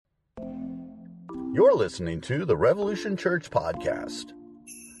You're listening to the Revolution Church Podcast.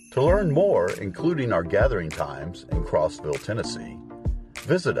 To learn more, including our gathering times in Crossville, Tennessee,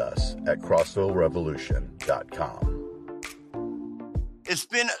 visit us at crossvillerevolution.com. It's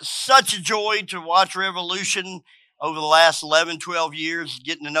been such a joy to watch Revolution over the last 11, 12 years,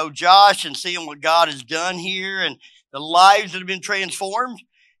 getting to know Josh and seeing what God has done here and the lives that have been transformed.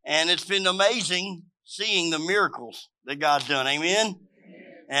 And it's been amazing seeing the miracles that God's done. Amen?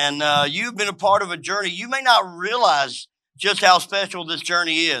 And you've been a part of a journey. You may not realize just how special this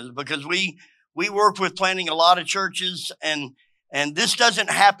journey is, because we work with planting a lot of churches, and this doesn't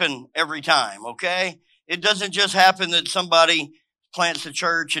happen every time, okay? It doesn't just happen that somebody plants a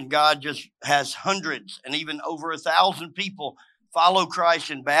church and God just has hundreds and even over 1,000 people follow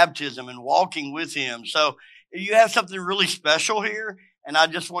Christ in baptism and walking with him. So you have something really special here, and I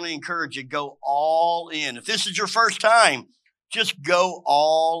just want to encourage you, go all in. If this is your first time, just go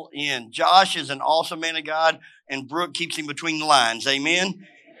all in. Josh is an awesome man of God, and Brooke keeps him between the lines. Amen?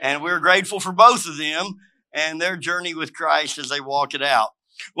 And we're grateful for both of them and their journey with Christ as they walk it out.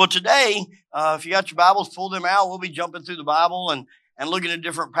 Well, today, if you got your Bibles, pull them out. We'll be jumping through the Bible and looking at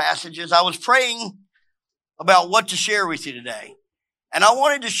different passages. I was praying about what to share with you today. And I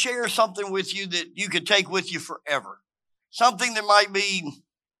wanted to share something with you that you could take with you forever. Something that might be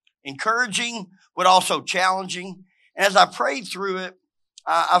encouraging, but also challenging. And as I prayed through it,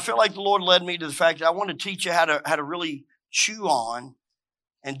 I feel like the Lord led me to the fact that I want to teach you how to really chew on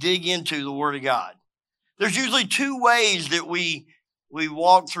and dig into the Word of God. There's usually two ways that we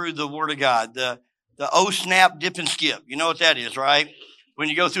walk through the Word of God. The oh snap, dip and skip. You know what that is, right? When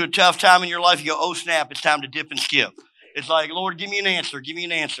you go through a tough time in your life, you go, oh snap, it's time to dip and skip. It's like, Lord, give me an answer, give me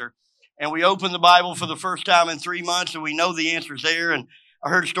an answer. And we open the Bible for the first time in 3 months, and we know the answer's there. And I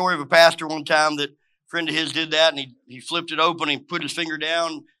heard a story of a pastor one time that friend of his did that, and he flipped it open, and he put his finger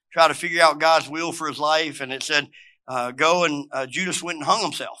down, tried to figure out God's will for his life, and it said, go, and Judas went and hung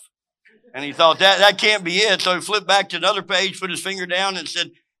himself. And he thought, that can't be it. So he flipped back to another page, put his finger down, and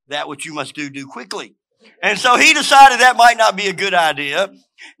said, that what you must do quickly. And so he decided that might not be a good idea.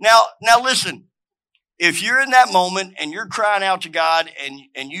 Now listen, if you're in that moment and you're crying out to God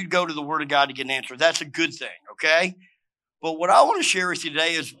and you go to the Word of God to get an answer, that's a good thing, okay? But what I want to share with you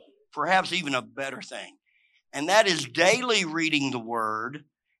today is perhaps even a better thing. And that is daily reading the Word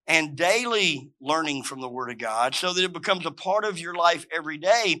and daily learning from the Word of God so that it becomes a part of your life every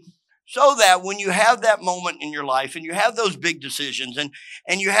day, so that when you have that moment in your life and you have those big decisions and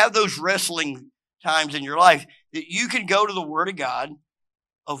you have those wrestling times in your life, that you can go to the Word of God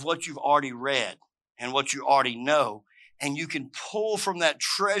of what you've already read and what you already know, and you can pull from that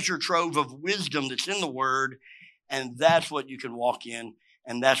treasure trove of wisdom that's in the Word, and that's what you can walk in.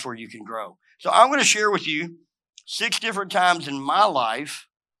 And that's where you can grow. So I'm going to share with you 6 different times in my life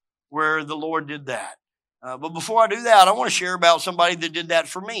where the Lord did that. But before I do that, I want to share about somebody that did that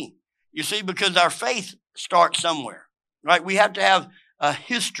for me. You see, because our faith starts somewhere, right? We have to have a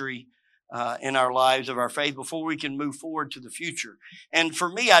history in our lives of our faith before we can move forward to the future. And for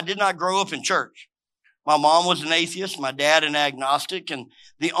me, I did not grow up in church. My mom was an atheist, my dad an agnostic, and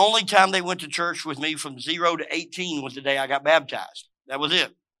the only time they went to church with me from 0 to 18 was the day I got baptized. That was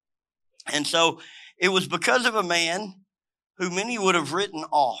it. And so it was because of a man who many would have written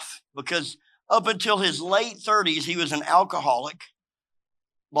off, because up until his late 30s, he was an alcoholic,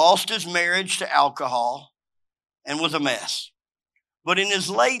 lost his marriage to alcohol, and was a mess. But in his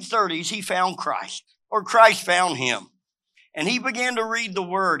late 30s, he found Christ, or Christ found him. And he began to read the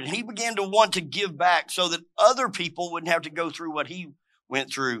Word, and he began to want to give back so that other people wouldn't have to go through what he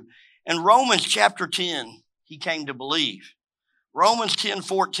went through. In Romans chapter 10, he came to believe. Romans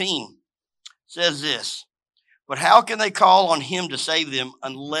 10:14 says this, but how can they call on him to save them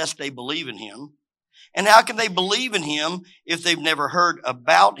unless they believe in him? And how can they believe in him if they've never heard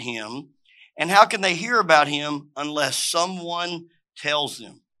about him? And how can they hear about him unless someone tells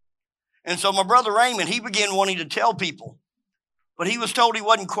them? And so my brother Raymond, he began wanting to tell people, but he was told he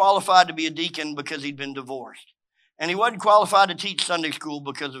wasn't qualified to be a deacon because he'd been divorced. And he wasn't qualified to teach Sunday school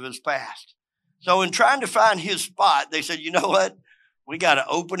because of his past. So in trying to find his spot, they said, you know what? We got an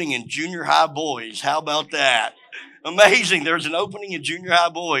opening in junior high boys. How about that? Amazing. There's an opening in junior high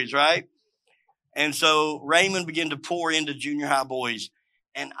boys, right? And so Raymond began to pour into junior high boys.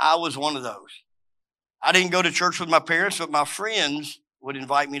 And I was one of those. I didn't go to church with my parents, but my friends would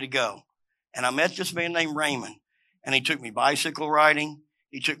invite me to go. And I met this man named Raymond. And he took me bicycle riding.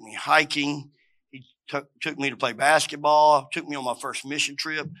 He took me hiking. He took me to play basketball, took me on my first mission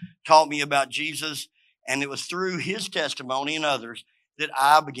trip, taught me about Jesus. And it was through his testimony and others that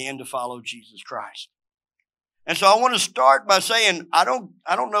I began to follow Jesus Christ. And so I want to start by saying, I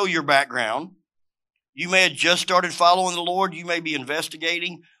don't know your background. You may have just started following the Lord. You may be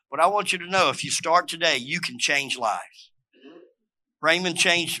investigating. But I want you to know, if you start today, you can change lives. Raymond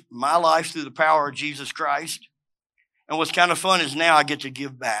changed my life through the power of Jesus Christ. And what's kind of fun is now I get to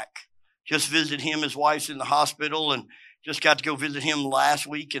give back. Just visit him. His wife's in the hospital, and just got to go visit him last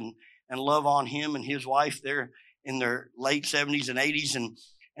week and love on him and his wife. They're in their late 70s and 80s.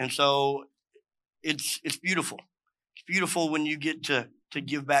 And so it's beautiful. It's beautiful when you get to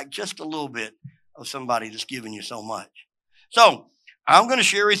give back just a little bit of somebody that's given you so much. So I'm going to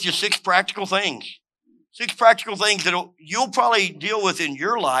share with you 6 practical things. 6 practical things that you'll probably deal with in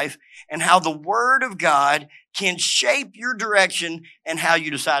your life, and how the Word of God can shape your direction and how you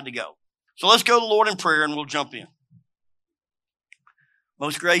decide to go. So let's go to the Lord in prayer, and we'll jump in.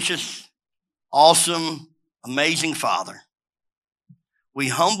 Most gracious, awesome, amazing Father, we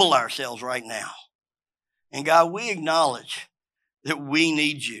humble ourselves right now. And God, we acknowledge that we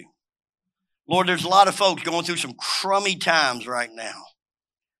need you. Lord, there's a lot of folks going through some crummy times right now.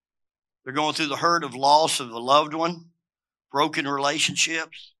 They're going through the hurt of loss of a loved one, broken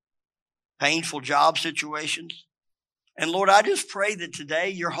relationships, painful job situations. And Lord, I just pray that today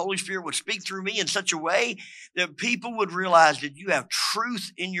your Holy Spirit would speak through me in such a way that people would realize that you have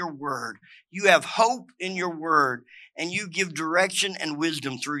truth in your word. You have hope in your word, and you give direction and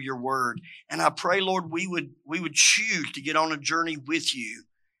wisdom through your word. And I pray, Lord, we would choose to get on a journey with you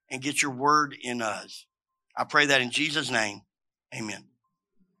and get your word in us. I pray that in Jesus' name. Amen.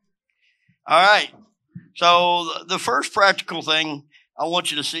 All right. So the first practical thing I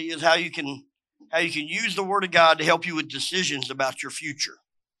want you to see is how you can use the Word of God to help you with decisions about your future.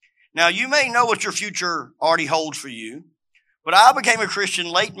 Now, you may know what your future already holds for you, but I became a Christian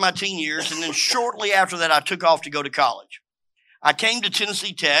late in my teen years, and then shortly after that, I took off to go to college. I came to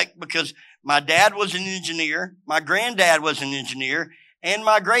Tennessee Tech because my dad was an engineer, my granddad was an engineer, and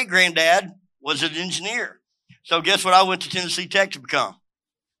my great-granddad was an engineer. So guess what I went to Tennessee Tech to become?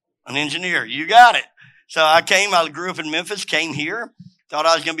 An engineer. You got it. So I grew up in Memphis, came here, thought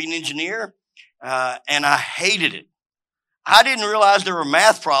I was going to be an engineer, and I hated it. I didn't realize there were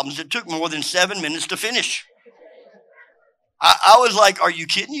math problems that took more than 7 minutes to finish. I was like, are you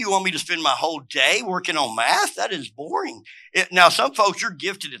kidding? You want me to spend my whole day working on math? That is boring. Now, some folks, you're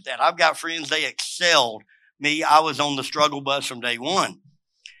gifted at that. I've got friends, they excelled. Me, I was on the struggle bus from day one.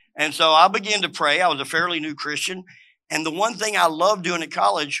 And so I began to pray. I was a fairly new Christian. And the one thing I loved doing at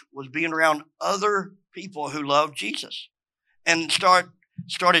college was being around other people who loved Jesus. And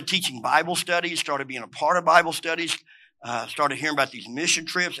started teaching Bible studies, started being a part of Bible studies, started hearing about these mission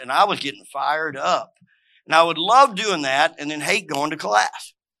trips, and I was getting fired up. And I would love doing that and then hate going to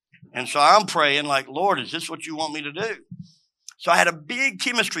class. And so I'm praying like, Lord, is this what you want me to do? So I had a big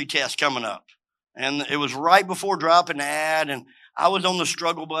chemistry test coming up, and it was right before dropping ad, and I was on the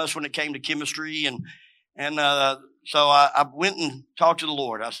struggle bus when it came to chemistry, and so I went and talked to the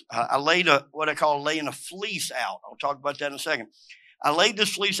Lord. I laid what I call laying a fleece out. I'll talk about that in a second. I laid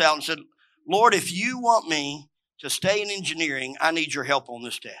this fleece out and said, Lord, if you want me to stay in engineering, I need your help on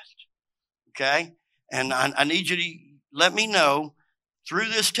this test. Okay? And I need you to let me know through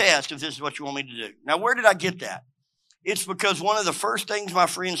this test if this is what you want me to do. Now, where did I get that? It's because one of the first things my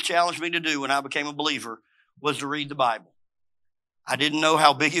friends challenged me to do when I became a believer was to read the Bible. I didn't know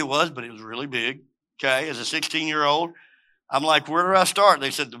how big it was, but it was really big. Okay, as a 16-year-old, I'm like, where do I start?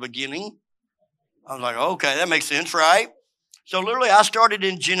 They said the beginning. I was like, okay, that makes sense, right? So literally, I started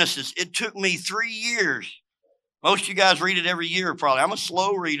in Genesis. It took me 3 years. Most of you guys read it every year, probably. I'm a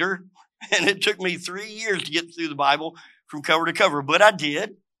slow reader, and it took me 3 years to get through the Bible from cover to cover, but I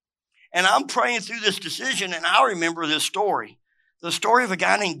did. And I'm praying through this decision, and I remember this story, the story of a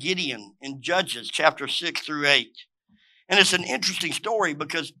guy named Gideon in Judges chapter 6 through 8. And it's an interesting story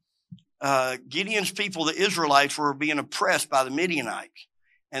because Gideon's people, the Israelites, were being oppressed by the Midianites,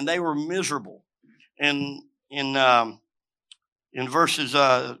 and they were miserable. And in verses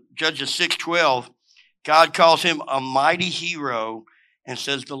Judges 6:12, God calls him a mighty hero and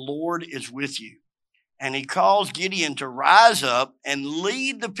says, the Lord is with you. And he calls Gideon to rise up and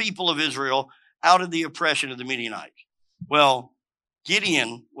lead the people of Israel out of the oppression of the Midianites. Well,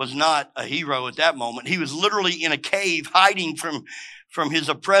 Gideon was not a hero at that moment. He was literally in a cave hiding from his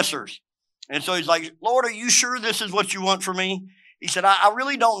oppressors. And so he's like, Lord, are you sure this is what you want for me? He said, I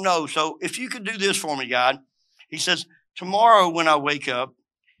really don't know. So if you could do this for me, God. He says, tomorrow when I wake up,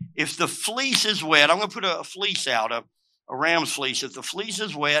 if the fleece is wet, I'm going to put a fleece out, a ram's fleece. If the fleece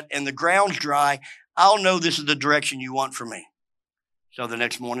is wet and the ground's dry, I'll know this is the direction you want for me. So the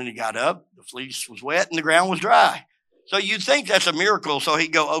next morning he got up, the fleece was wet and the ground was dry. So you'd think that's a miracle. So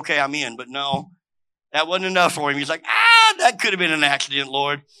he'd go, okay, I'm in. But no, that wasn't enough for him. He's like, that could have been an accident,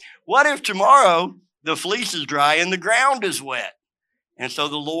 Lord. What if tomorrow the fleece is dry and the ground is wet. And so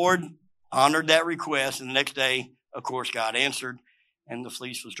the Lord honored that request. And the next day, of course, God answered, and the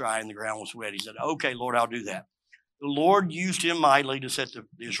fleece was dry and the ground was wet. He said, okay, Lord, I'll do that. The Lord used him mightily to set the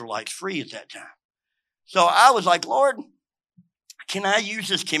Israelites free at that time. So I was like, Lord, can I use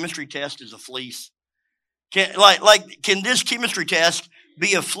this chemistry test as a fleece? Can this chemistry test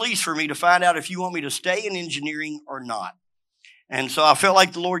be a fleece for me to find out if you want me to stay in engineering or not? And so I felt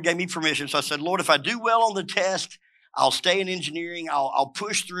like the Lord gave me permission. So I said, Lord, if I do well on the test, I'll stay in engineering. I'll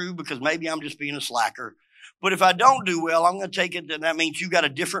push through because maybe I'm just being a slacker. But if I don't do well, I'm going to take it that means you got a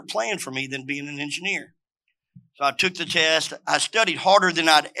different plan for me than being an engineer. So I took the test. I studied harder than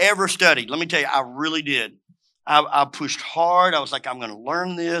I'd ever studied. Let me tell you, I really did. I pushed hard. I was like, I'm going to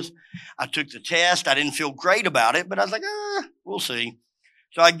learn this. I took the test. I didn't feel great about it, but I was like, we'll see.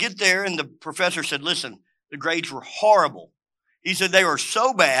 So I get there, and the professor said, listen, the grades were horrible. He said they were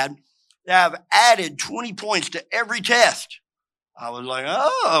so bad that I've added 20 points to every test. I was like,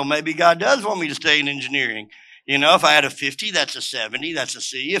 oh, maybe God does want me to stay in engineering. You know, if I had a 50, that's a 70, that's a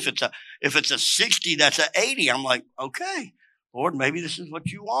C. If it's a 60, that's a 80. I'm like, okay, Lord, maybe this is what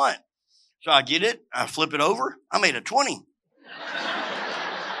you want. So I get it. I flip it over. I made a 20.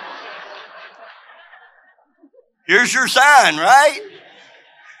 Here's your sign, right?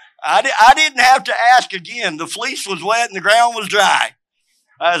 I didn't have to ask again. The fleece was wet and the ground was dry.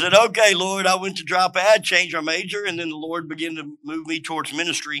 I said, okay, Lord, I went to drop ad, changed my major, and then the Lord began to move me towards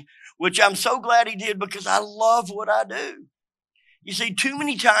ministry, which I'm so glad he did because I love what I do. You see, too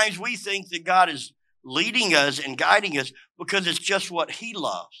many times we think that God is leading us and guiding us because it's just what he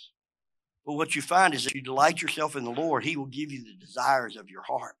loves. But what you find is that you delight yourself in the Lord, he will give you the desires of your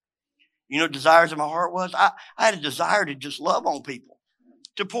heart. You know what desires of my heart was? I had a desire to just love on people,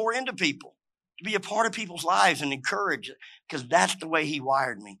 to pour into people, to be a part of people's lives and encourage, because that's the way he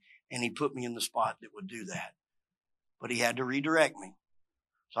wired me. And he put me in the spot that would do that. But he had to redirect me.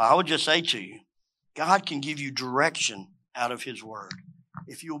 So I would just say to you, God can give you direction out of his word.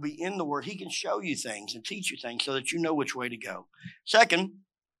 If you'll be in the word, he can show you things and teach you things so that you know which way to go. Second,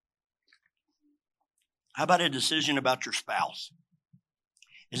 how about a decision about your spouse?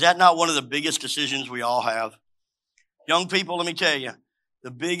 Is that not one of the biggest decisions we all have? Young people, let me tell you,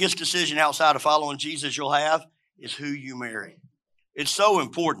 the biggest decision outside of following Jesus you'll have is who you marry. It's so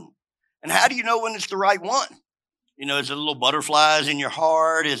important. And how do you know when it's the right one? You know, is it little butterflies in your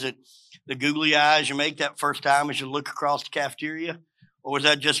heart? Is it the googly eyes you make that first time as you look across the cafeteria? Or was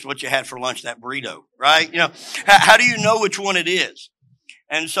that just what you had for lunch, that burrito, right? You know, how do you know which one it is?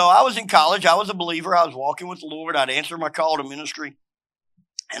 And so I was in college. I was a believer. I was walking with the Lord. I'd answered my call to ministry.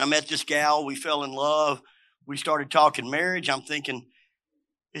 And I met this gal. We fell in love. We started talking marriage. I'm thinking,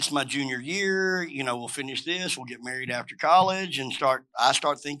 it's my junior year. You know, we'll finish this. We'll get married after college and I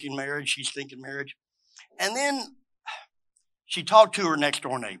start thinking marriage. She's thinking marriage. And then she talked to her next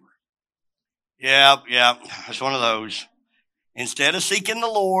door neighbor. Yeah, it's one of those. Instead of seeking the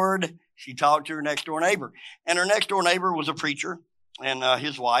Lord, she talked to her next door neighbor. And her next door neighbor was a preacher and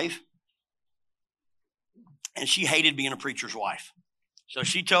his wife. And she hated being a preacher's wife. So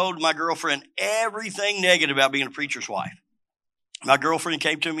she told my girlfriend everything negative about being a preacher's wife. My girlfriend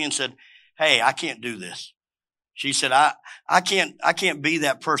came to me and said, hey, I can't do this. She said, I can't be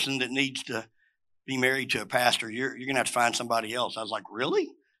that person that needs to be married to a pastor. You're going to have to find somebody else. I was like, really?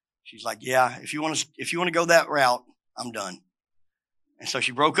 She's like, yeah, if you want to go that route, I'm done. And so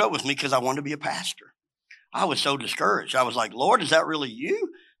she broke up with me because I wanted to be a pastor. I was so discouraged. I was like, Lord, is that really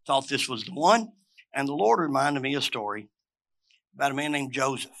you? Thought this was the one. And the Lord reminded me a story about a man named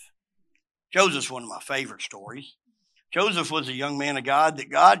Joseph. Joseph's one of my favorite stories. Joseph was a young man of God that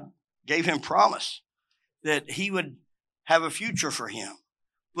God gave him promise that he would have a future for him.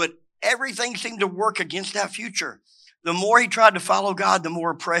 But everything seemed to work against that future. The more he tried to follow God, the more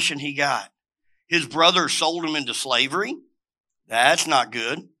oppression he got. His brothers sold him into slavery. That's not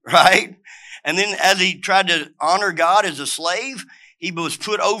good, right? And then as he tried to honor God as a slave, he was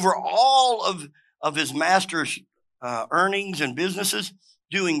put over all of his master's earnings and businesses,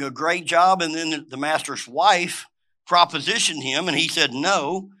 doing a great job. And then the master's wife propositioned him, and he said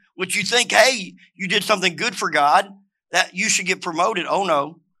no, which you think, hey, you did something good for God, that you should get promoted. Oh,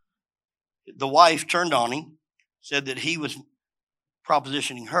 no. The wife turned on him, said that he was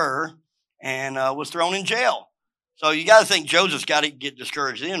propositioning her, and was thrown in jail. So you got to think Joseph's got to get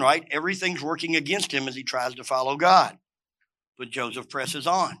discouraged then, right? Everything's working against him as he tries to follow God. But Joseph presses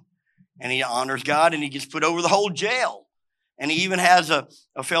on, and he honors God, and he gets put over the whole jail. And he even has a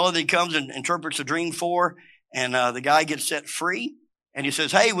fellow that he comes and interprets a dream for, and the guy gets set free. And he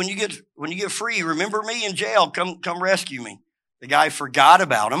says, hey, when you get free, remember me in jail. Come rescue me. The guy forgot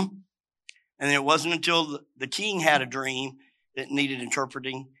about him. And it wasn't until the king had a dream that needed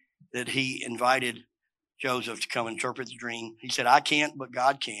interpreting that he invited Joseph to come interpret the dream. He said, I can't, but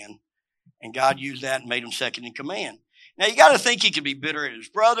God can. And God used that and made him second in command. Now, you got to think he could be bitter at his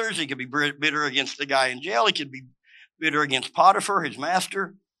brothers. He could be bitter against the guy in jail. He could be bitter against Potiphar, his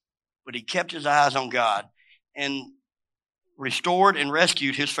master. But he kept his eyes on God and restored and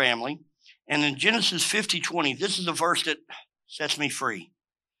rescued his family. And in Genesis 50:20, this is a verse that sets me free.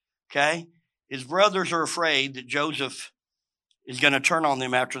 Okay? His brothers are afraid that Joseph is going to turn on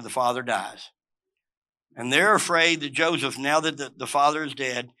them after the father dies. And they're afraid that Joseph, now that the father is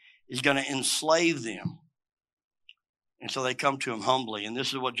dead, is going to enslave them. And so they come to him humbly. And this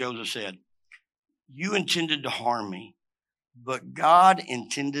is what Joseph said. You intended to harm me, but God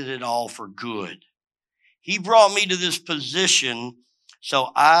intended it all for good. He brought me to this position so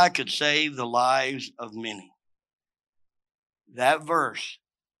I could save the lives of many. That verse,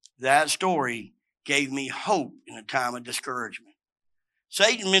 that story gave me hope in a time of discouragement.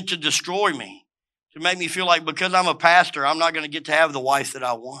 Satan meant to destroy me, to make me feel like because I'm a pastor, I'm not going to get to have the wife that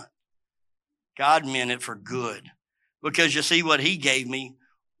I want. God meant it for good. Because you see, what he gave me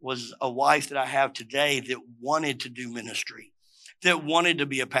was a wife that I have today that wanted to do ministry, that wanted to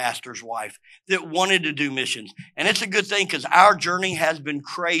be a pastor's wife, that wanted to do missions. And it's a good thing because our journey has been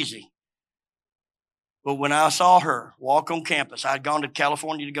crazy. But when I saw her walk on campus, I'd gone to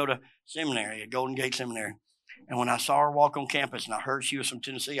California to go to seminary at Golden Gate Seminary. And when I saw her walk on campus and I heard she was from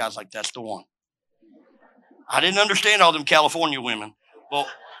Tennessee, I was like, that's the one. I didn't understand all them California women. Well,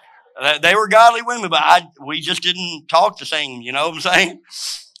 they were godly women, but we just didn't talk the same, you know what I'm saying?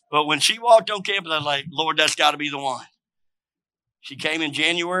 But when she walked on campus, I was like, Lord, that's got to be the one. She came in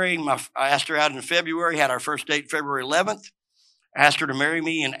January. I asked her out in February, had our first date February 11th. I asked her to marry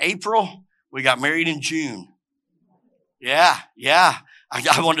me in April. We got married in June. Yeah.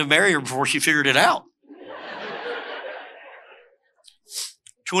 I wanted to marry her before she figured it out.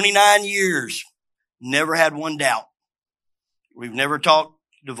 29 years, never had one doubt. We've never talked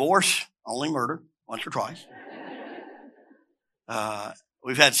divorce, only murder, once or twice.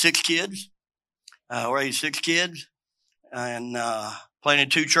 We've had 6 kids, raised 6 kids, and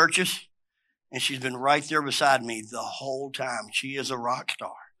planted 2 churches. And she's been right there beside me the whole time. She is a rock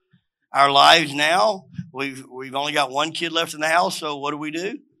star. Our lives now, we've only got 1 kid left in the house, so what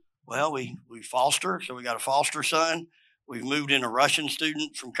do? Well, we foster, so we got a foster son. We've moved in a Russian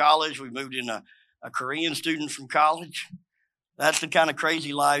student from college. We've moved in a Korean student from college. That's the kind of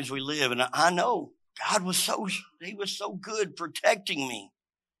crazy lives we live. And I know God was he was so good protecting me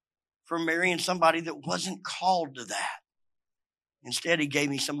from marrying somebody that wasn't called to that. Instead, he gave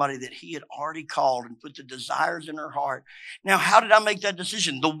me somebody that he had already called and put the desires in her heart. Now, how did I make that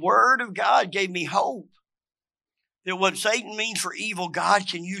decision? The word of God gave me hope that what Satan means for evil, God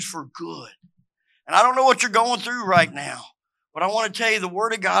can use for good. And I don't know what you're going through right now, but I want to tell you the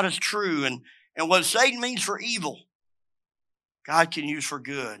word of God is true. And what Satan means for evil, God can use for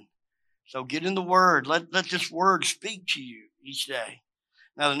good. So get in the word. Let this word speak to you each day.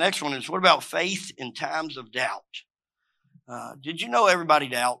 Now, the next one is, what about faith in times of doubt? Did you know everybody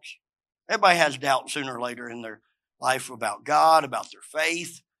doubts? Everybody has doubt sooner or later in their life about God, about their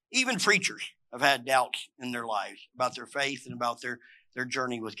faith. Even preachers have had doubts in their lives about their faith and about their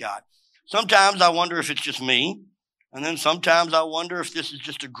journey with God. Sometimes I wonder if it's just me, and then sometimes I wonder if this is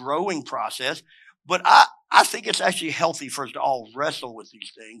just a growing process. But I think it's actually healthy for us to all wrestle with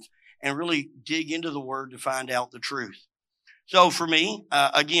these things and really dig into the word to find out the truth. So for me,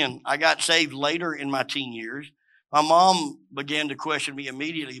 again, I got saved later in my teen years. My mom began to question me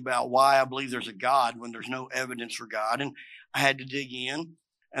immediately about why I believe there's a God when there's no evidence for God. And I had to dig in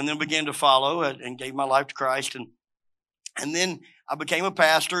and then began to follow and gave my life to Christ. And then I became a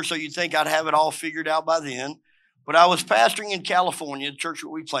pastor, so you'd think I'd have it all figured out by then. But I was pastoring in California, the church that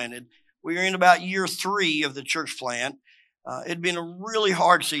we planted. We were in about year 3 of the church plant. It'd been a really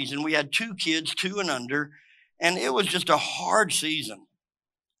hard season. We had 2 kids, 2 and under, and it was just a hard season.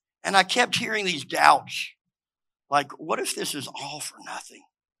 And I kept hearing these doubts, like, what if this is all for nothing?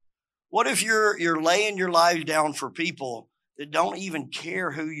 What if you're laying your lives down for people that don't even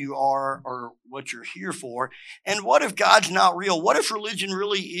care who you are or what you're here for? And what if God's not real? What if religion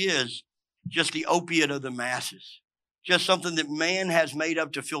really is just the opiate of the masses? Just something that man has made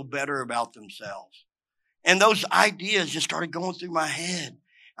up to feel better about themselves. And those ideas just started going through my head.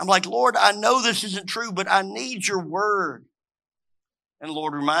 I'm like, Lord, I know this isn't true, but I need your word. And the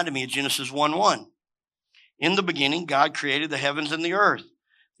Lord reminded me of Genesis 1:1. In the beginning, God created the heavens and the earth.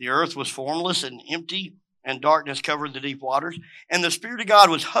 The earth was formless and empty, and darkness covered the deep waters. And the Spirit of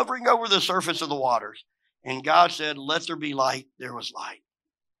God was hovering over the surface of the waters. And God said, let there be light. There was light.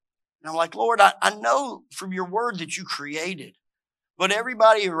 And I'm like, Lord, I know from your word that you created, but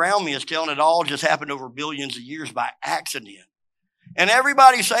everybody around me is telling it all just happened over billions of years by accident. And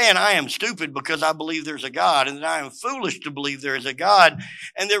everybody's saying I am stupid because I believe there's a God, and that I am foolish to believe there is a God,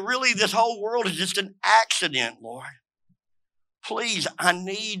 and that really this whole world is just an accident, Lord. Please, I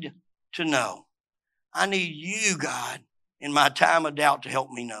need to know. I need you, God, in my time of doubt to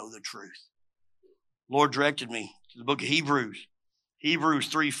help me know the truth. Lord directed me to the book of Hebrews. Hebrews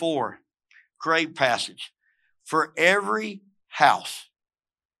 3:4. Great passage. For every house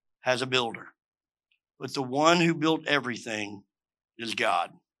has a builder, but the one who built everything is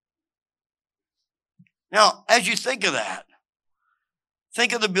God. Now, as you think of that,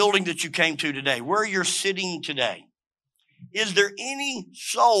 think of the building that you came to today, where you're sitting today. Is there any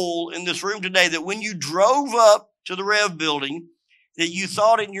soul in this room today that when you drove up to the Rev building that you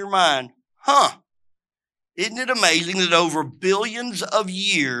thought in your mind, isn't it amazing that over billions of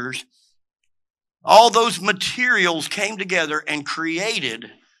years, all those materials came together and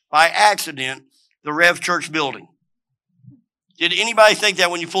created by accident the Rev Church building? Did anybody think that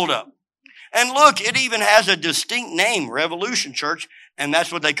when you pulled up? And look, it even has a distinct name, Revolution Church, and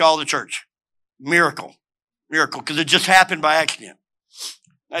that's what they call the church. Miracle, because it just happened by accident.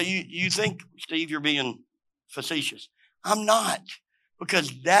 Now, you think, Steve, you're being facetious. I'm not,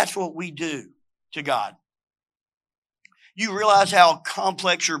 because that's what we do to God. You realize how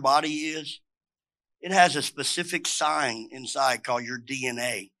complex your body is? It has a specific sign inside called your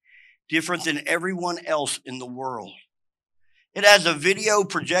DNA, different than everyone else in the world. It has a video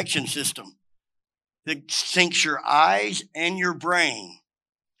projection system that syncs your eyes and your brain.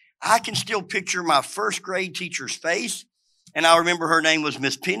 I can still picture my first grade teacher's face, and I remember her name was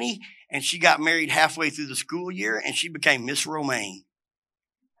Miss Penny, and she got married halfway through the school year, and she became Miss Romaine.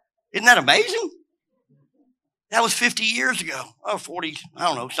 Isn't that amazing? That was 50 years ago. 40, I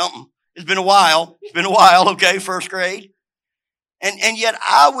don't know, something. It's been a while, okay, first grade. And yet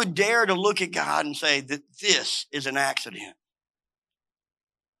I would dare to look at God and say that this is an accident.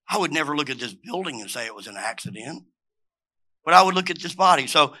 I would never look at this building and say it was an accident, but I would look at this body.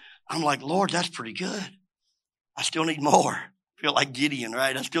 So I'm like, Lord, that's pretty good. I still need more. I feel like Gideon,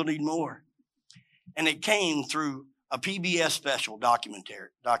 right? I still need more. And it came through a PBS special document.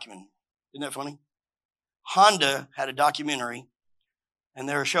 Isn't that funny? Honda had a documentary, and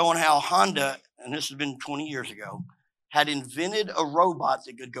they were showing how Honda, and this has been 20 years ago, had invented a robot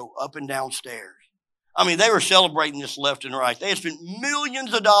that could go up and down stairs. I mean, they were celebrating this left and right. They had spent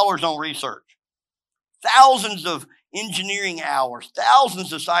millions of dollars on research, thousands of engineering hours,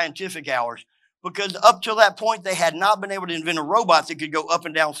 thousands of scientific hours, because up till that point, they had not been able to invent a robot that could go up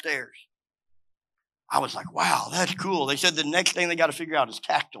and down stairs. I was like, wow, that's cool. They said the next thing they got to figure out is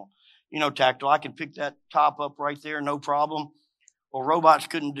tactile. You know, tactile. I can pick that top up right there, no problem. Well, robots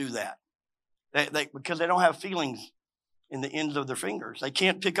couldn't do that because they don't have feelings in the ends of their fingers. They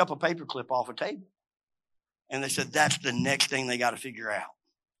can't pick up a paperclip off a table. And they said that's the next thing they got to figure out.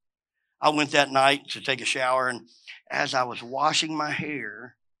 I went that night to take a shower, and as I was washing my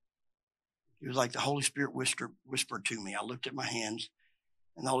hair, it was like the Holy Spirit whispered to me. I looked at my hands,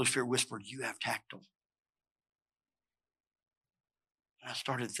 and the Holy Spirit whispered, "You have tactile." And I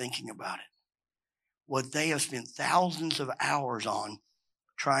started thinking about it. What they have spent thousands of hours on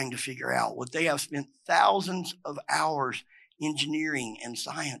trying to figure out, what they have spent thousands of hours engineering and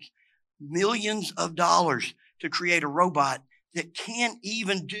science, millions of dollars to create a robot that can't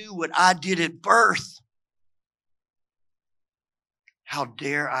even do what I did at birth. How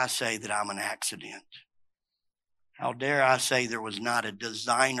dare I say that I'm an accident? How dare I say there was not a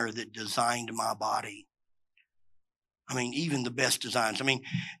designer that designed my body? I mean, even the best designs. I mean,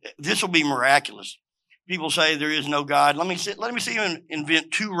 this will be miraculous. People say there is no God. Let me see you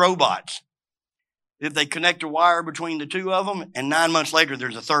invent two robots. If they connect a wire between the two of them, and 9 months later,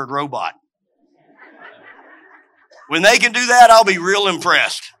 there's a third robot. When they can do that, I'll be real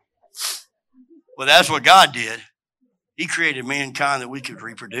impressed. Well, that's what God did. He created mankind that we could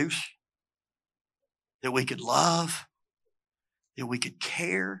reproduce, that we could love, that we could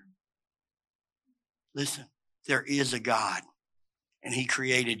care. Listen, there is a God, and he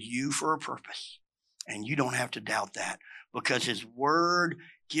created you for a purpose, and you don't have to doubt that because his word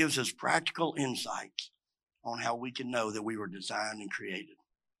gives us practical insights on how we can know that we were designed and created.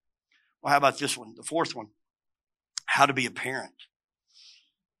 Well, how about this one, the fourth one? How to be a parent.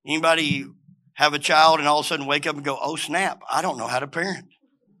 Anybody have a child and all of a sudden wake up and go, oh, snap, I don't know how to parent.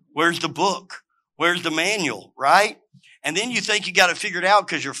 Where's the book? Where's the manual, right? And then you think you got it figured out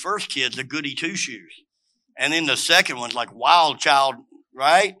because your first kid's a goody two-shoes. And then the second one's like wild child,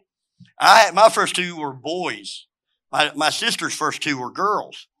 right? My first two were boys. My sister's first two were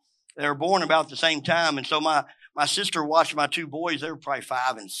girls. They were born about the same time. And so my sister watched my two boys. They were probably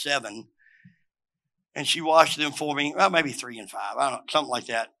 5 and 7. And she washed them for me. Well, maybe 3 and 5. I don't know, something like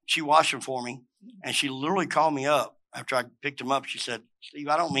that. She washed them for me. And she literally called me up after I picked them up. She said, Steve,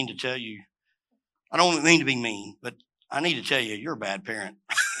 I don't mean to tell you. I don't mean to be mean, but I need to tell you, you're a bad parent.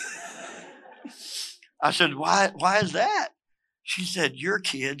 I said, why is that? She said, your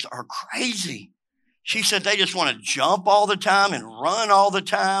kids are crazy. She said, they just want to jump all the time and run all the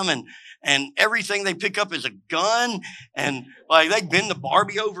time. And everything they pick up is a gun. And like they bend the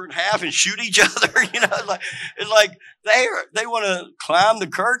Barbie over in half and shoot each other. It's like they want to climb the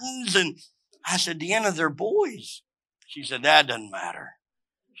curtains. And I said, Deanna, they're boys. She said, that doesn't matter.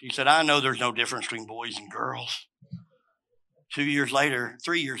 She said, I know there's no difference between boys and girls. 3 years later,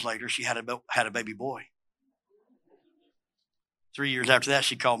 she had a baby boy. 3 years after that,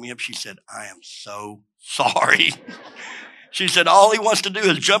 she called me up. She said, I am so sorry. She said, all he wants to do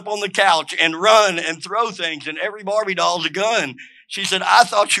is jump on the couch and run and throw things, and every Barbie doll's a gun. She said, I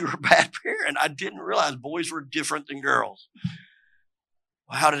thought you were a bad parent. I didn't realize boys were different than girls.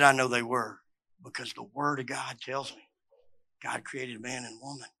 Well, how did I know they were? Because the Word of God tells me God created man and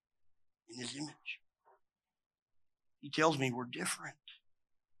woman in His image. He tells me we're different.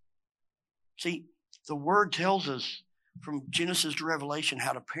 See, the Word tells us from Genesis to Revelation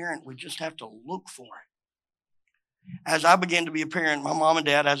how to parent. We just have to look for it. As I began to be a parent, my mom and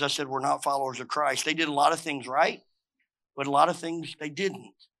dad, as I said, were not followers of Christ. They did a lot of things right, but a lot of things they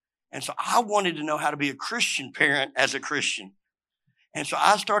didn't. And so I wanted to know how to be a Christian parent as a Christian. And so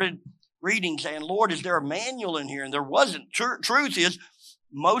I started reading, saying, Lord, is there a manual in here? And there wasn't. Truth is,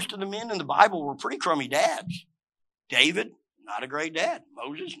 most of the men in the Bible were pretty crummy dads. David, not a great dad.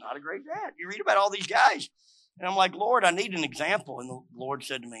 Moses, not a great dad. You read about all these guys. And I'm like, Lord, I need an example. And the Lord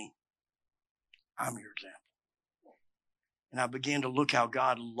said to me, I'm your example. And I began to look how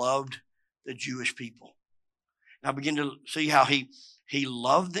God loved the Jewish people. And I began to see how he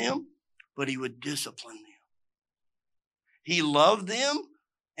loved them, but he would discipline them. He loved them,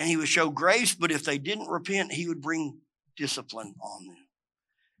 and he would show grace, but if they didn't repent, he would bring discipline on them.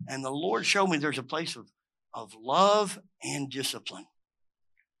 And the Lord showed me there's a place of love and discipline,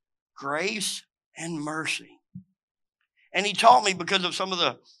 grace and mercy. And he taught me, because of some of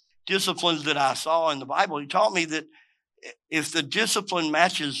the disciplines that I saw in the Bible, he taught me that if the discipline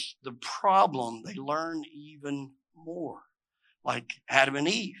matches the problem, they learn even more. Like Adam and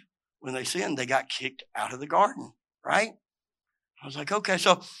Eve, when they sinned, they got kicked out of the garden, right? I was like, okay.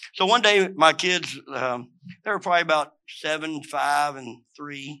 So one day my kids, they were probably about 7, 5, and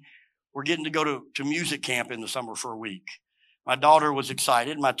 3, were getting to go to music camp in the summer for a week. My daughter was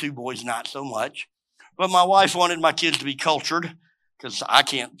excited. My 2 boys, not so much. But my wife wanted my kids to be cultured, because I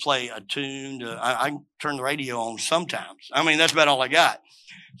can't play a tune. I can turn the radio on sometimes. I mean, that's about all I got.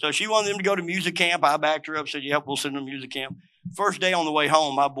 So she wanted them to go to music camp. I backed her up, said, yep, we'll send them to music camp. First day on the way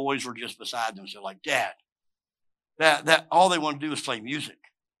home, my boys were just beside them. So like, Dad, that all they want to do is play music.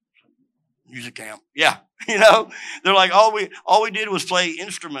 Music camp. Yeah. They're like, all we did was play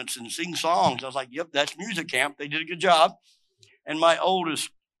instruments and sing songs. I was like, yep, that's music camp. They did a good job. And my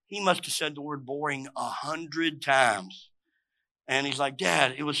oldest, he must have said the word boring 100 times. And he's like,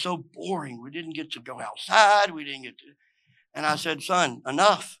 Dad, it was so boring. We didn't get to go outside. We didn't get to. And I said, son,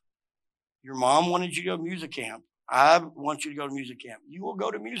 enough. Your mom wanted you to go to music camp. I want you to go to music camp. You will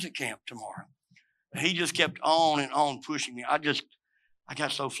go to music camp tomorrow. And he just kept on and on pushing me. I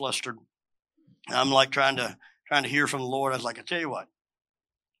got so flustered. I'm like trying to hear from the Lord. I was like, I tell you what,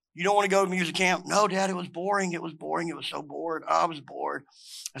 you don't want to go to music camp? No, Dad, it was boring. It was boring. It was so bored. I was bored.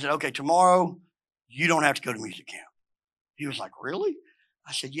 I said, okay, tomorrow you don't have to go to music camp. He was like, really?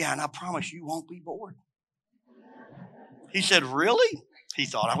 I said, yeah, and I promise you won't be bored. He said, really? He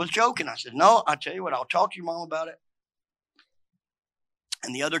thought I was joking. I said, no, I tell you what, I'll talk to your mom about it.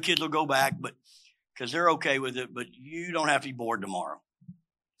 And the other kids will go back, but because they're okay with it, but you don't have to be bored tomorrow.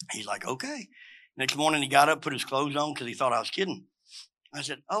 He's like, okay. Next morning he got up, put his clothes on because he thought I was kidding. I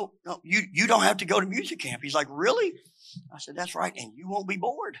said, oh, no, you don't have to go to music camp. He's like, really? I said, that's right, and you won't be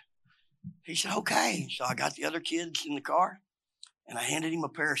bored. He said, okay. So I got the other kids in the car, and I handed him a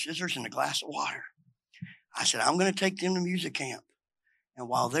pair of scissors and a glass of water. I said, I'm going to take them to music camp. And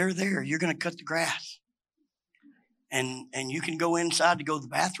while they're there, you're going to cut the grass. And you can go inside to go to the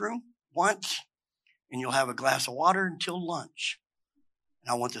bathroom once, and you'll have a glass of water until lunch.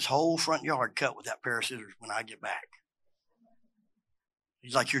 And I want this whole front yard cut with that pair of scissors when I get back.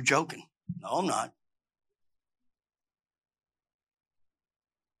 He's like, you're joking. No, I'm not.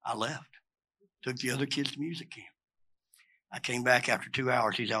 I left. Took the other kids to music camp. I came back after 2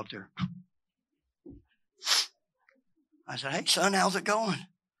 hours. He's out there. I said, hey, son, how's it going?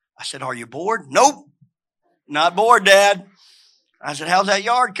 I said, are you bored? Nope, not bored, Dad. I said, how's that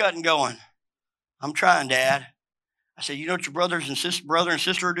yard cutting going? I'm trying, Dad. I said, you know what your brother and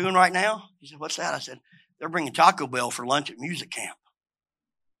sister are doing right now? He said, what's that? I said, they're bringing Taco Bell for lunch at music camp.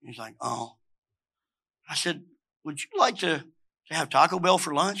 He's like, oh. I said, would you like to have Taco Bell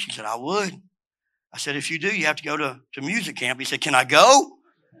for lunch? He said, I would. I said, if you do, you have to go to music camp. He said, can I go?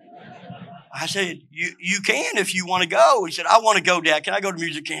 I said, you can if you want to go. He said, I want to go, Dad. Can I go to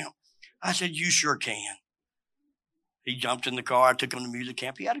music camp? I said, you sure can. He jumped in the car. I took him to music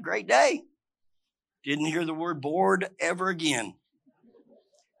camp. He had a great day. Didn't hear the word bored ever again.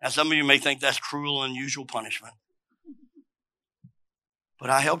 Now, some of you may think that's cruel and unusual punishment. But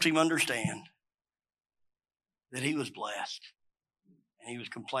I helped him understand that he was blessed. And he was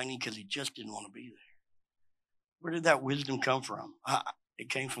complaining because he just didn't want to be there. Where did that wisdom come from? It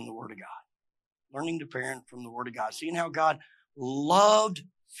came from the Word of God. Learning to parent from the Word of God. Seeing how God loved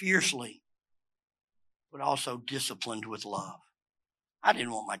fiercely, but also disciplined with love. I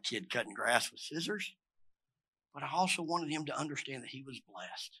didn't want my kid cutting grass with scissors, but I also wanted him to understand that he was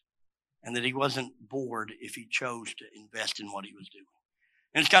blessed and that he wasn't bored if he chose to invest in what he was doing.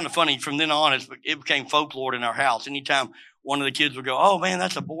 And it's kind of funny. From then on, it became folklore in our house. Anytime one of the kids would go, oh, man,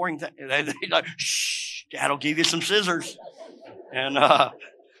 that's a boring thing. They'd like, shh, Dad will give you some scissors. And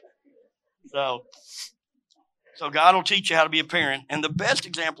so God will teach you how to be a parent. And the best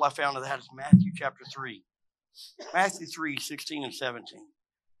example I found of that is Matthew chapter 3. Matthew 3, 16 and 17.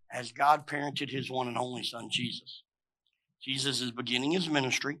 As God parented his one and only son, Jesus. Jesus is beginning his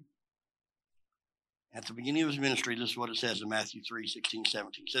ministry. At the beginning of his ministry, this is what it says in Matthew 3, 16,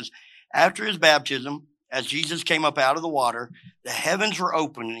 17. It says, after his baptism, as Jesus came up out of the water, the heavens were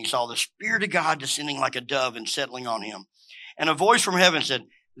opened, and he saw the Spirit of God descending like a dove and settling on him. And a voice from heaven said,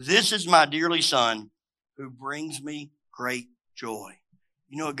 this is my dearly son, who brings me great joy.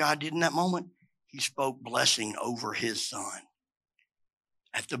 You know what God did in that moment? He spoke blessing over his son.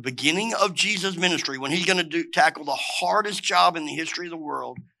 At the beginning of Jesus' ministry, when he's going to tackle the hardest job in the history of the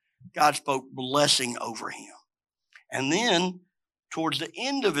world, God spoke blessing over him. And then, towards the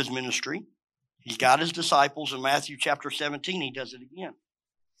end of his ministry, he's got his disciples in Matthew chapter 17. He does it again.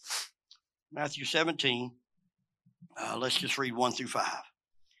 Matthew 17, let's just read 1 through 5.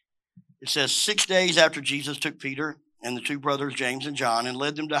 It says, 6 days after Jesus took Peter and the two brothers, James and John, and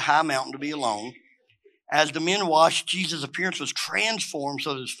led them to a high mountain to be alone. As the men watched, Jesus' appearance was transformed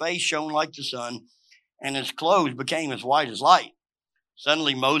so that his face shone like the sun, and his clothes became as white as light.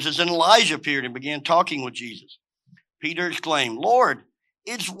 Suddenly Moses and Elijah appeared and began talking with Jesus. Peter exclaimed, Lord,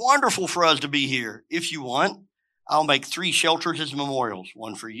 it's wonderful for us to be here. If you want, I'll make 3 shelters as memorials,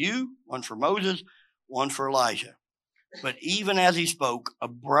 one for you, one for Moses, one for Elijah. But even as he spoke, a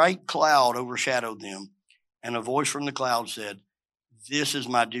bright cloud overshadowed them, and a voice from the cloud said, this is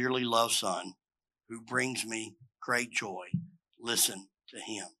my dearly loved son, who brings me great joy. Listen to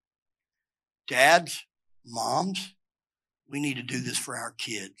him. Dads, moms, we need to do this for our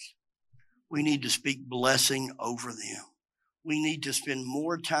kids. We need to speak blessing over them. We need to spend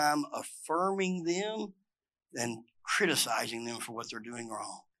more time affirming them than criticizing them for what they're doing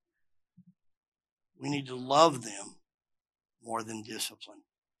wrong. We need to love them more than discipline.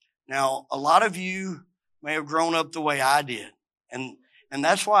 Now, a lot of you may have grown up the way I did. And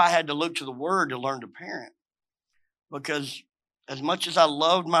that's why I had to look to the Word to learn to parent. Because as much as I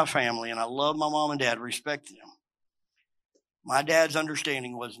loved my family and I loved my mom and dad, respect them, my dad's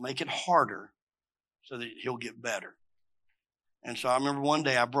understanding was make it harder so that he'll get better. And so I remember one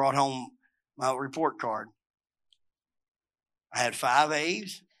day I brought home my report card. I had 5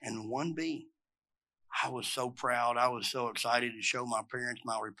 A's and 1 B. I was so proud. I was so excited to show my parents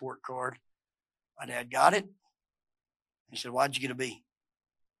my report card. My dad got it. He said, why'd you get a B?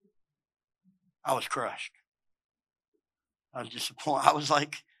 I was crushed. I was disappointed. I was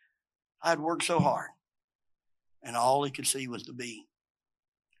like, I'd worked so hard. And all he could see was the B.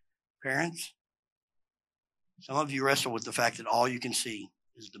 Parents, some of you wrestle with the fact that all you can see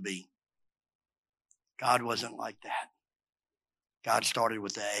is the B. God wasn't like that. God started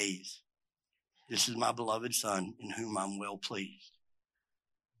with the A's. This is my beloved son in whom I'm well pleased.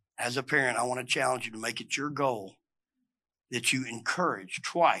 As a parent, I want to challenge you to make it your goal that you encourage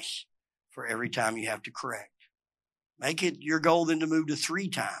twice for every time you have to correct. Make it your goal then to move to 3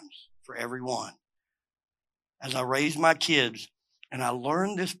 times for every one. As I raised my kids and I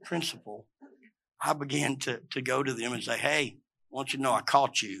learned this principle, I began to go to them and say, hey, I want you to know I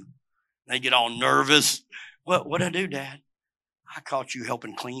caught you. They get all nervous. What'd I do, Dad? I caught you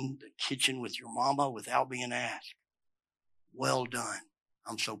helping clean the kitchen with your mama without being asked. Well done.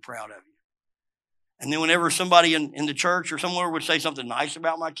 I'm so proud of you. And then whenever somebody in the church or somewhere would say something nice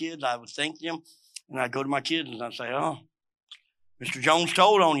about my kids, I would thank them. And I'd go to my kids and I'd say, oh, Mr. Jones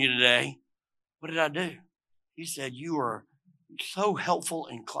told on you today. What did I do? He said, you are so helpful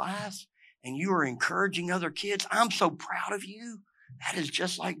in class and you are encouraging other kids. I'm so proud of you. That is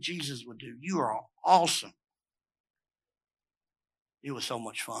just like Jesus would do. You are awesome. It was so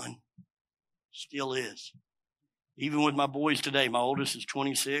much fun. Still is. Even with my boys today, my oldest is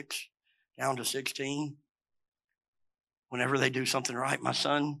 26, down to 16. Whenever they do something right, my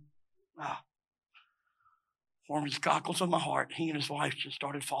son, warms the cockles of my heart. He and his wife just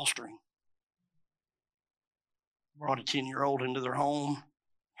started fostering. Brought a 10-year-old into their home.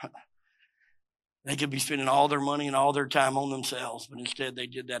 They could be spending all their money and all their time on themselves, but instead they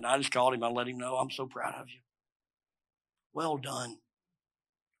did that. And I just called him. I let him know, I'm so proud of you. Well done.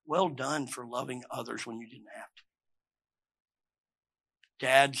 Well done for loving others when you didn't have to.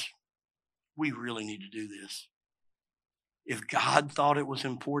 Dads, we really need to do this. If God thought it was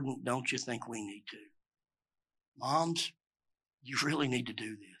important, don't you think we need to? Moms, you really need to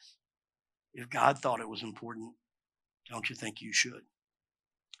do this. If God thought it was important, don't you think you should?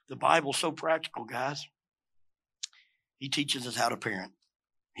 The Bible's so practical, guys. He teaches us how to parent.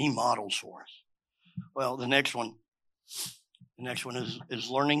 He models for us. Well, the next one is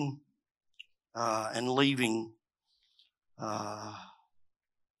learning and leaving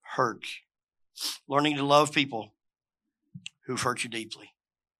hurts. Learning to love people who've hurt you deeply.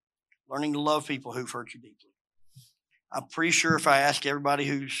 Learning to love people who've hurt you deeply. I'm pretty sure if I ask everybody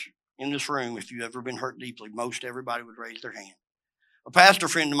who's in this room, if you've ever been hurt deeply, most everybody would raise their hand. A pastor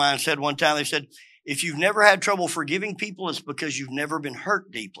friend of mine said one time, they said, if you've never had trouble forgiving people, it's because you've never been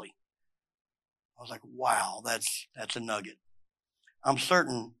hurt deeply. I was like, wow, that's a nugget. I'm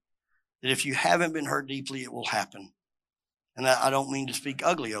certain that if you haven't been hurt deeply, it will happen. And I don't mean to speak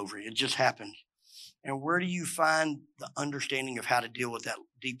ugly over it. It just happens. And where do you find the understanding of how to deal with that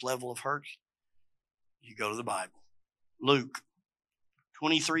deep level of hurt? You go to the Bible. Luke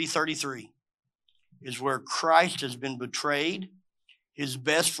 23:33 is where Christ has been betrayed. His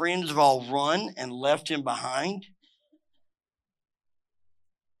best friends have all run and left him behind.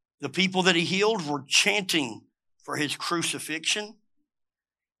 The people that he healed were chanting for his crucifixion.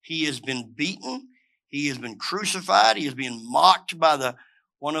 He has been beaten. He has been crucified. He is being mocked by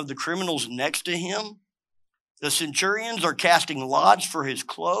one of the criminals next to him. The centurions are casting lots for his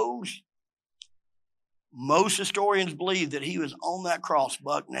clothes. Most historians believe that he was on that cross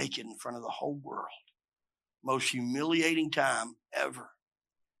buck naked in front of the whole world. Most humiliating time ever.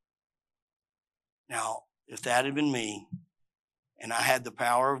 Now, if that had been me and I had the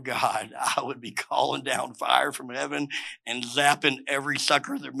power of God, I would be calling down fire from heaven and zapping every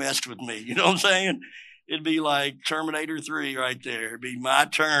sucker that messed with me. You know what I'm saying? It'd be like Terminator 3 right there. It'd be my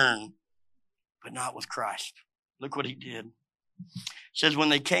turn, but not with Christ. Look what he did. It says, when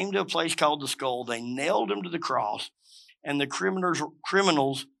they came to a place called the Skull, they nailed him to the cross, and the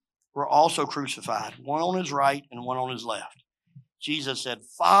criminals were also crucified, one on his right and one on his left. Jesus said,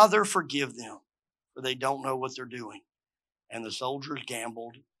 Father, forgive them, for they don't know what they're doing. And the soldiers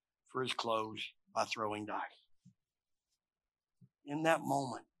gambled for his clothes by throwing dice. In that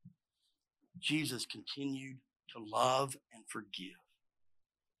moment, Jesus continued to love and forgive.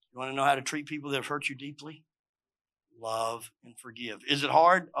 You want to know how to treat people that have hurt you deeply? Love and forgive. Is it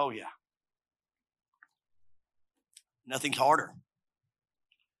hard? Oh, yeah. Nothing's harder.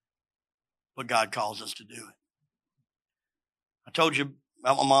 But God calls us to do it. I told you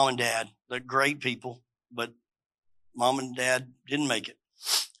about my mom and dad. They're great people, but mom and dad didn't make it.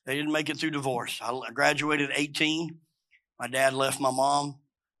 They didn't make it through divorce. I graduated at 18. My dad left my mom,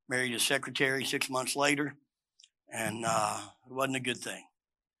 married his secretary 6 months later, and it wasn't a good thing.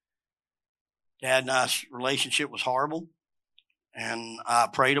 Dad and I's relationship was horrible, and I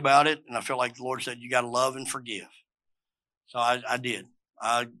prayed about it, and I felt like the Lord said, you got to love and forgive. So I did.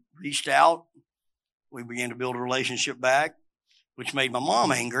 I reached out. We began to build a relationship back, which made my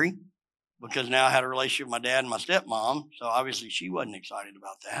mom angry because now I had a relationship with my dad and my stepmom, so obviously she wasn't excited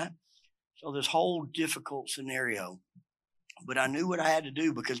about that. So this whole difficult scenario, but I knew what I had to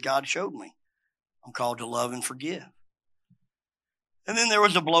do because God showed me. I'm called to love and forgive. And then there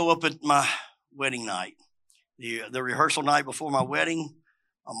was a blow up at my wedding night. The rehearsal night before my wedding,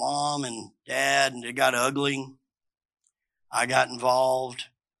 my mom and dad, and it got ugly. I got involved.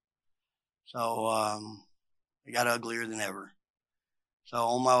 So it got uglier than ever. So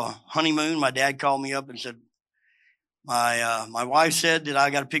on my honeymoon, my dad called me up and said, my wife said that I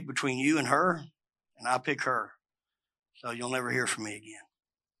got to pick between you and her, and I pick her. So you'll never hear from me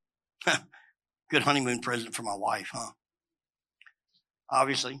again. Good honeymoon present for my wife, huh?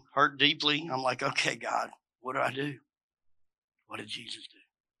 obviously, hurt deeply. I'm like, okay, God, what do? What did Jesus do?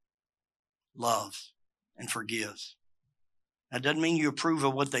 Loves and forgives. That doesn't mean you approve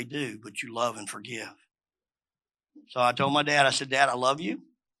of what they do, but you love and forgive. So I told my dad, I said, Dad, I love you,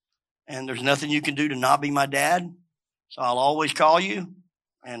 and there's nothing you can do to not be my dad. So I'll always call you,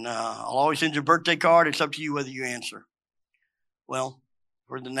 and I'll always send you a birthday card. It's up to you whether you answer. Well,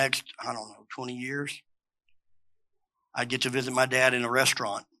 for the next, 20 years, I'd get to visit my dad in a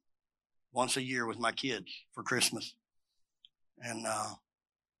restaurant once a year with my kids for Christmas. And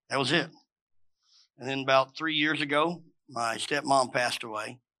that was it. And then about 3 years ago, my stepmom passed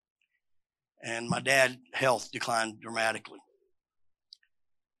away, and my dad's health declined dramatically.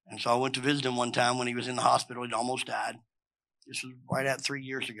 And so I went to visit him one time when he was in the hospital. He'd almost died. This was right at 3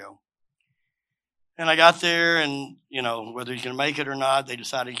 years ago. And I got there, and, whether he's going to make it or not, they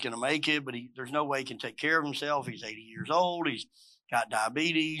decided he's going to make it, but there's no way he can take care of himself. He's 80 years old. He's got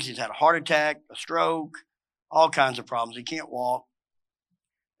diabetes. He's had a heart attack, a stroke, all kinds of problems. He can't walk.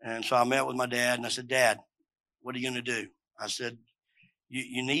 And so I met with my dad, and I said, Dad, what are you going to do? I said,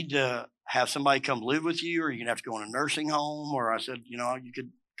 you need to have somebody come live with you, or you're going to have to go in a nursing home. Or I said, you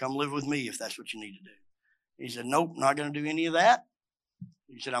could come live with me if that's what you need to do. He said, nope, not going to do any of that.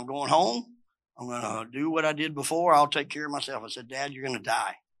 He said, I'm going home. I'm going to do what I did before. I'll take care of myself. I said, Dad, you're going to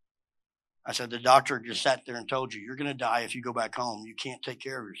die. I said, the doctor just sat there and told you, you're going to die if you go back home. You can't take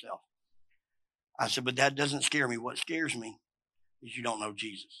care of yourself. I said, but that doesn't scare me. What scares me is you don't know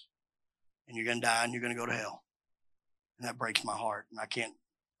Jesus. And you're going to die and you're going to go to hell. And that breaks my heart. And I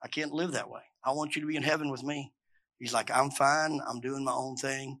can't live that way. I want you to be in heaven with me. He's like, I'm fine. I'm doing my own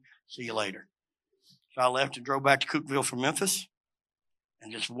thing. See you later. So I left and drove back to Cookeville from Memphis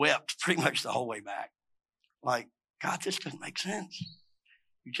and just wept pretty much the whole way back. Like, God, this doesn't make sense.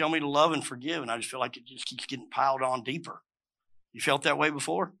 You tell me to love and forgive, and I just feel like it just keeps getting piled on deeper. You felt that way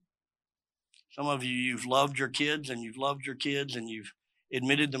before? Some of you, you've loved your kids, and you've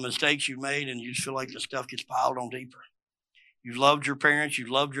admitted the mistakes you've made, and you just feel like the stuff gets piled on deeper. You've loved your parents, you've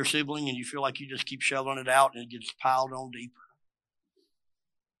loved your sibling, and you feel like you just keep shoveling it out, and it gets piled on deeper.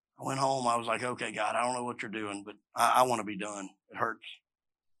 I went home. I was like, okay, God, I don't know what you're doing, but I want to be done. It hurts.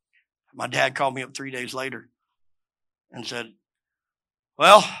 My dad called me up 3 days later and said,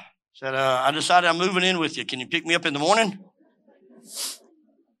 I decided I'm moving in with you. Can you pick me up in the morning?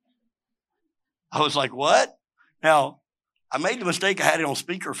 I was like, what? Now, I made the mistake. I had it on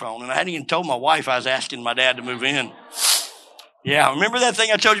speakerphone, and I hadn't even told my wife I was asking my dad to move in. Yeah, remember that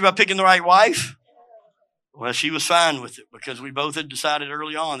thing I told you about picking the right wife? Well, she was fine with it because we both had decided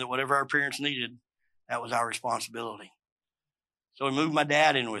early on that whatever our parents needed, that was our responsibility. So we moved my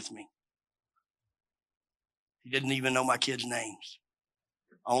dad in with me. He didn't even know my kids' names.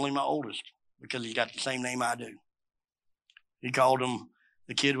 Only my oldest, because he's got the same name I do. He called him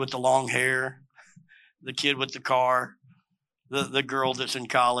the kid with the long hair, the kid with the car, the girl that's in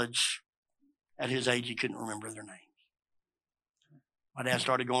college. At his age, he couldn't remember their names. My dad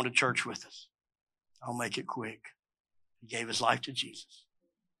started going to church with us. I'll make it quick. He gave his life to Jesus.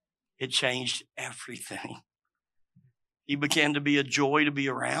 It changed everything. He began to be a joy to be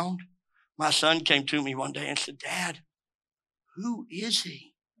around. My son came to me one day and said, Dad, who is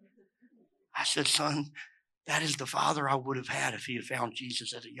he? I said, son, that is the father I would have had if he had found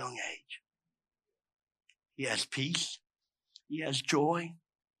Jesus at a young age. He has peace. He has joy.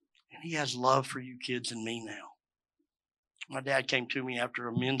 And he has love for you kids and me now. My dad came to me after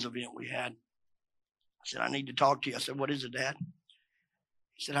a men's event we had. I said, I need to talk to you. I said, what is it, Dad?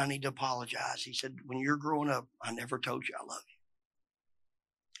 He said, I need to apologize. He said, when you're growing up, I never told you I love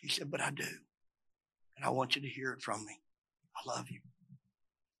you. He said, but I do. And I want you to hear it from me. I love you.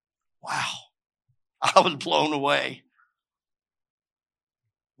 Wow. I was blown away.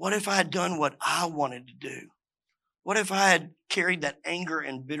 What if I had done what I wanted to do? What if I had carried that anger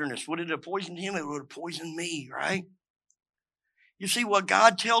and bitterness? Would it have poisoned him? It would have poisoned me, right? You see, what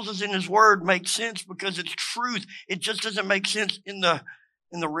God tells us in his word makes sense because it's truth. It just doesn't make sense in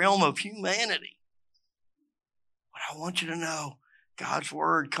the realm of humanity. But I want you to know God's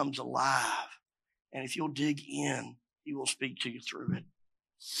word comes alive. And if you'll dig in, he will speak to you through it.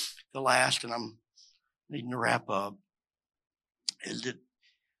 The last, and I'm needing to wrap up, is that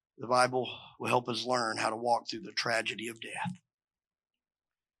the Bible will help us learn how to walk through the tragedy of death.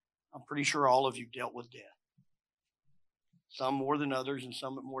 I'm pretty sure all of you dealt with death. Some more than others, and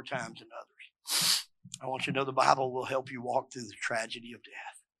some at more times than others. I want you to know the Bible will help you walk through the tragedy of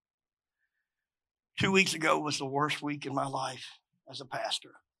death. 2 weeks ago was the worst week in my life as a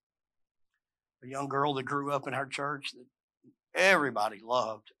pastor. A young girl that grew up in our church that everybody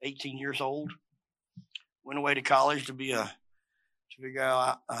loved, 18 years old, went away to college to be a to figure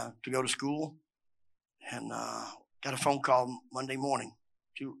out to go to school, and got a phone call Monday morning,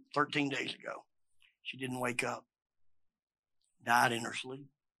 13 days ago. She didn't wake up. Died in her sleep.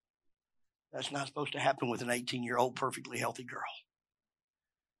 That's not supposed to happen with an 18-year-old perfectly healthy girl.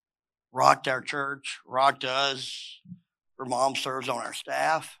 Rocked our church, rocked us. Her mom serves on our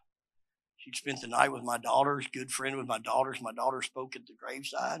staff. She spent the night with my daughters, good friend with my daughters. My daughter spoke at the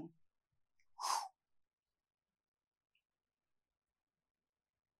graveside.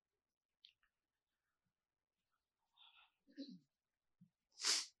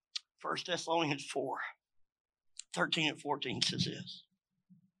 First Thessalonians 4:13 and 14 says this.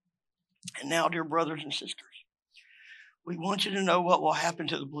 And now, dear brothers and sisters, we want you to know what will happen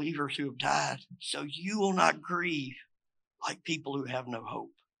to the believers who have died, so you will not grieve like people who have no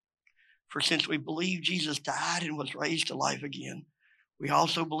hope. For since we believe Jesus died and was raised to life again, we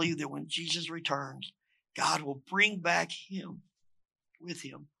also believe that when Jesus returns, God will bring back with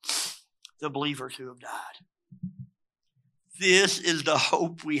him the believers who have died. This is the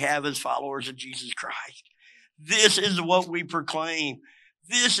hope we have as followers of Jesus Christ. This is what we proclaim.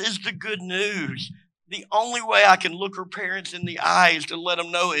 This is the good news. The only way I can look her parents in the eye is to let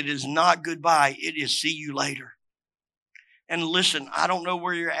them know it is not goodbye. It is see you later. And listen, I don't know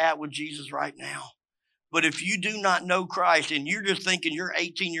where you're at with Jesus right now. But if you do not know Christ and you're just thinking you're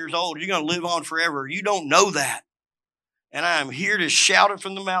 18 years old, you're going to live on forever, you don't know that. And I am here to shout it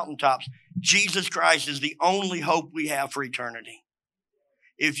from the mountaintops. Jesus Christ is the only hope we have for eternity.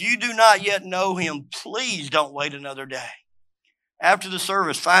 If you do not yet know him, please don't wait another day. After the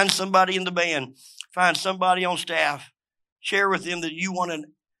service, find somebody in the band, find somebody on staff, share with them that you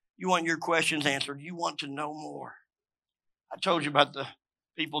want your questions answered. You want to know more. I told you about the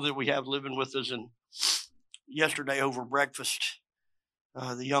people that we have living with us, and yesterday over breakfast,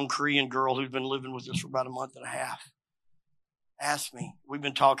 the young Korean girl who's been living with us for about a month and a half asked me, we've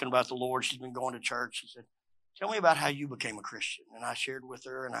been talking about the Lord, she's been going to church. She said, tell me about how you became a Christian. And I shared with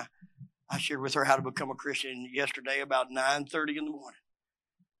her, and I shared with her how to become a Christian yesterday about 9:30 in the morning.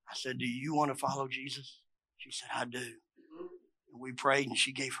 I said, do you want to follow Jesus? She said, I do. And we prayed, and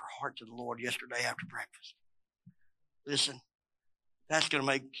she gave her heart to the Lord yesterday after breakfast. Listen, that's going to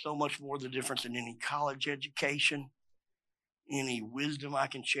make so much more the difference than any college education, any wisdom I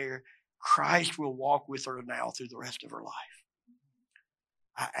can share. Christ will walk with her now through the rest of her life.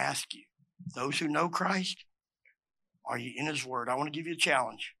 I ask you, those who know Christ, are you in his word? I want to give you a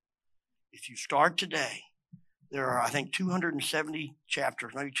challenge. If you start today, there are, I think, 270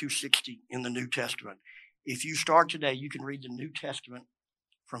 chapters, maybe 260 in the New Testament. If you start today, you can read the New Testament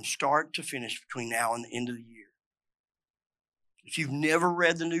from start to finish between now and the end of the year. If you've never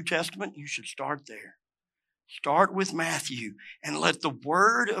read the New Testament, you should start there. Start with Matthew and let the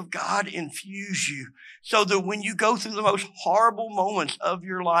word of God infuse you so that when you go through the most horrible moments of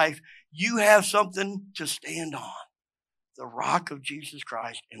your life, you have something to stand on, the rock of Jesus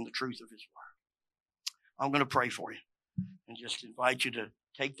Christ and the truth of his word. I'm going to pray for you and just invite you to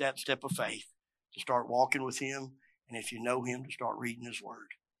take that step of faith, to start walking with him, and if you know him, to start reading his word.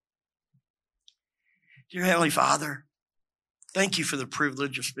 Dear Heavenly Father, thank you for the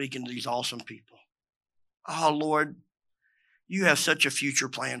privilege of speaking to these awesome people. Oh, Lord, you have such a future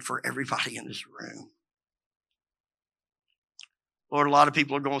plan for everybody in this room. Lord, a lot of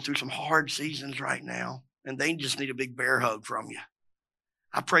people are going through some hard seasons right now, and they just need a big bear hug from you.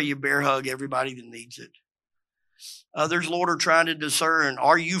 I pray you bear hug everybody that needs it. Others, Lord, are trying to discern,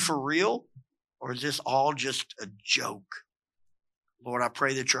 are you for real, or is this all just a joke? Lord, I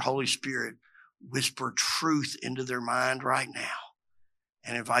pray that your Holy Spirit whisper truth into their mind right now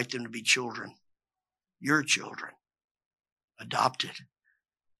and invite them to be children. Your children, adopted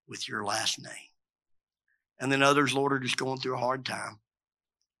with your last name. And then others, Lord, are just going through a hard time,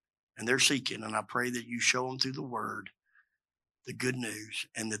 and they're seeking, and I pray that you show them through the word the good news,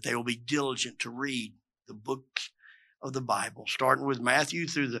 and that they will be diligent to read the books of the Bible, starting with Matthew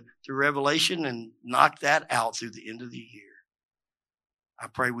through Revelation, and knock that out through the end of the year. I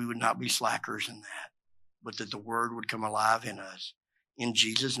pray we would not be slackers in that, but that the word would come alive in us. In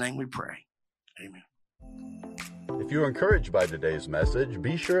Jesus' name we pray. Amen. If you're encouraged by today's message,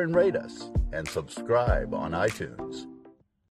 be sure and rate us and subscribe on iTunes.